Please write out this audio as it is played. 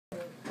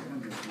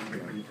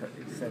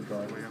said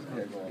that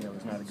it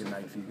was not a good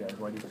night for you guys.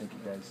 Why do you think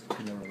you guys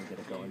couldn't really get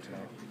it going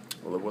tonight?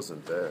 Well, it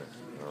wasn't there.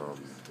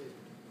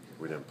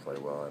 We didn't play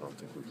well. I don't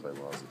think we played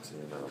well as a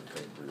team. I don't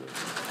think we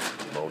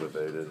were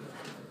motivated.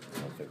 I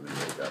don't think we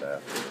really got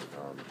after it.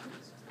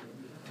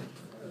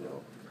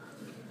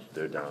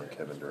 They're down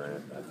Kevin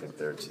Durant. I think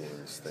their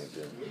team's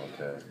thinking,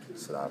 okay,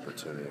 it's an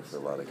opportunity for a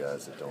lot of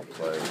guys that don't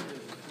play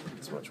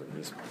as much when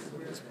he's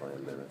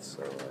playing minutes.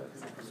 So,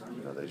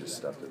 they just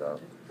stepped it up,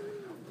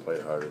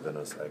 played harder than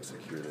us,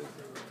 executed,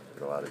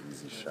 did a lot of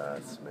easy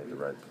shots, made the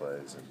right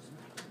plays, and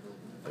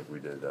I think we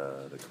did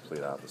the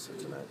complete opposite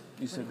tonight.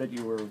 You said that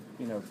you were,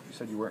 you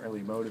said you weren't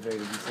really motivated.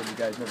 You said you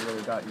guys never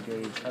really got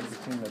engaged. How does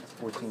a team that's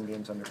 14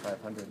 games under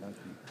 500 not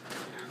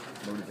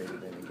be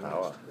motivated and engaged?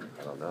 How?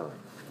 I don't know.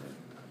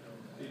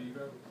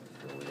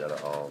 We got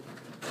to all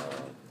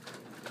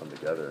come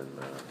together and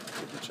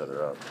pick each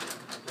other up.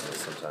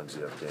 Sometimes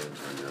you have games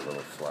where you're a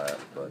little flat,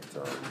 but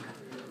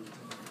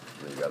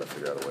you got to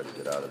figure out a way to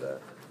get out of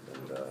that.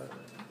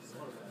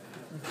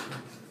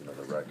 And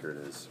the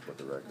record is what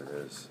the record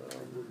is.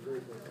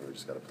 We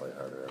just got to play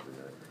harder every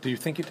night. Do you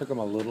think you took them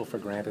a little for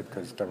granted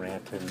because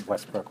Durant and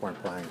Westbrook weren't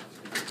playing?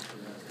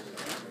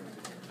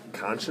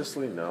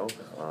 Consciously, no,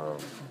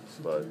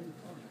 but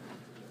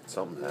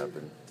something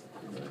happened.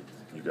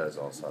 You guys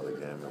all saw the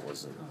game. It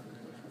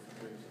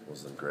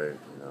wasn't great.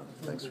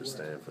 Thanks for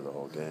staying for the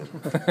whole game.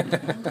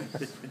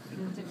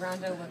 Did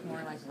Rondo look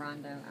more like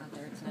Rondo out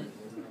there tonight?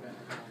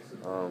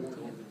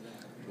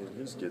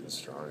 He's getting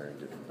stronger and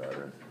getting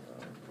better.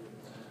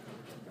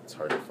 It's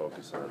hard to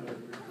focus on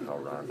how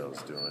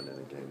Rondo's doing in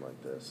a game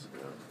like this.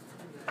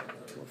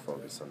 We're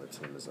focused on the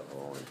team as a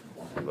whole,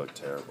 and we look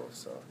terrible.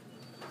 So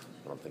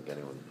I don't think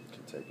anyone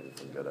can take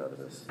anything good out of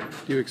this.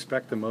 Do you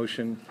expect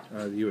emotion?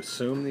 You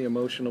assume the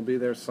emotion will be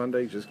there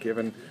Sunday, just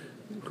given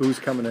who's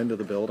coming into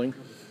the building?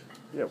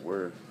 Yeah,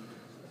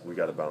 we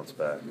got to bounce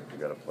back. We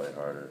got to play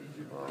harder.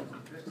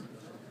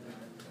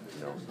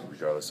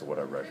 Regardless of what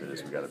our record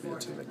is, we got to be a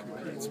team that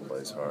competes,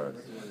 plays hard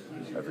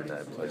every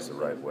night, plays the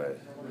right way.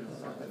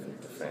 I think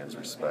the fans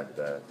respect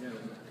that.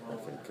 I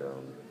think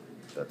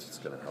that's what's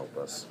going to help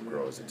us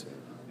grow as a team.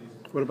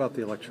 What about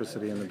the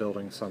electricity in the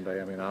building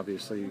Sunday? I mean,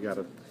 obviously you got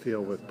to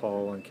feel with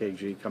Paul and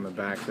KG coming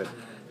back that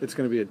it's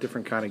going to be a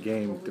different kind of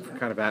game, different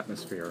kind of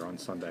atmosphere on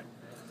Sunday.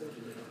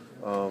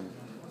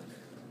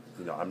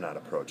 I'm not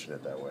approaching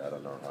it that way. I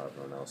don't know how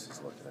everyone else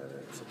is looking at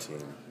it. It's a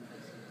team.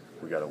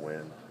 We got to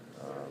win.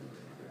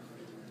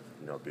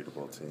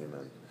 Beatable team,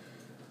 and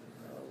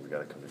we got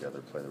to come together,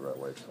 play the right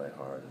way, play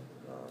hard.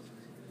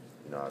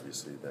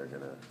 Obviously they're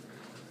going to,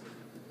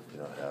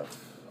 have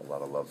a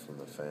lot of love from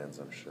the fans,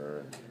 I'm sure,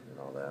 and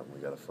all that. And we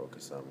got to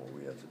focus on what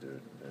we have to do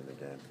in the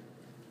game.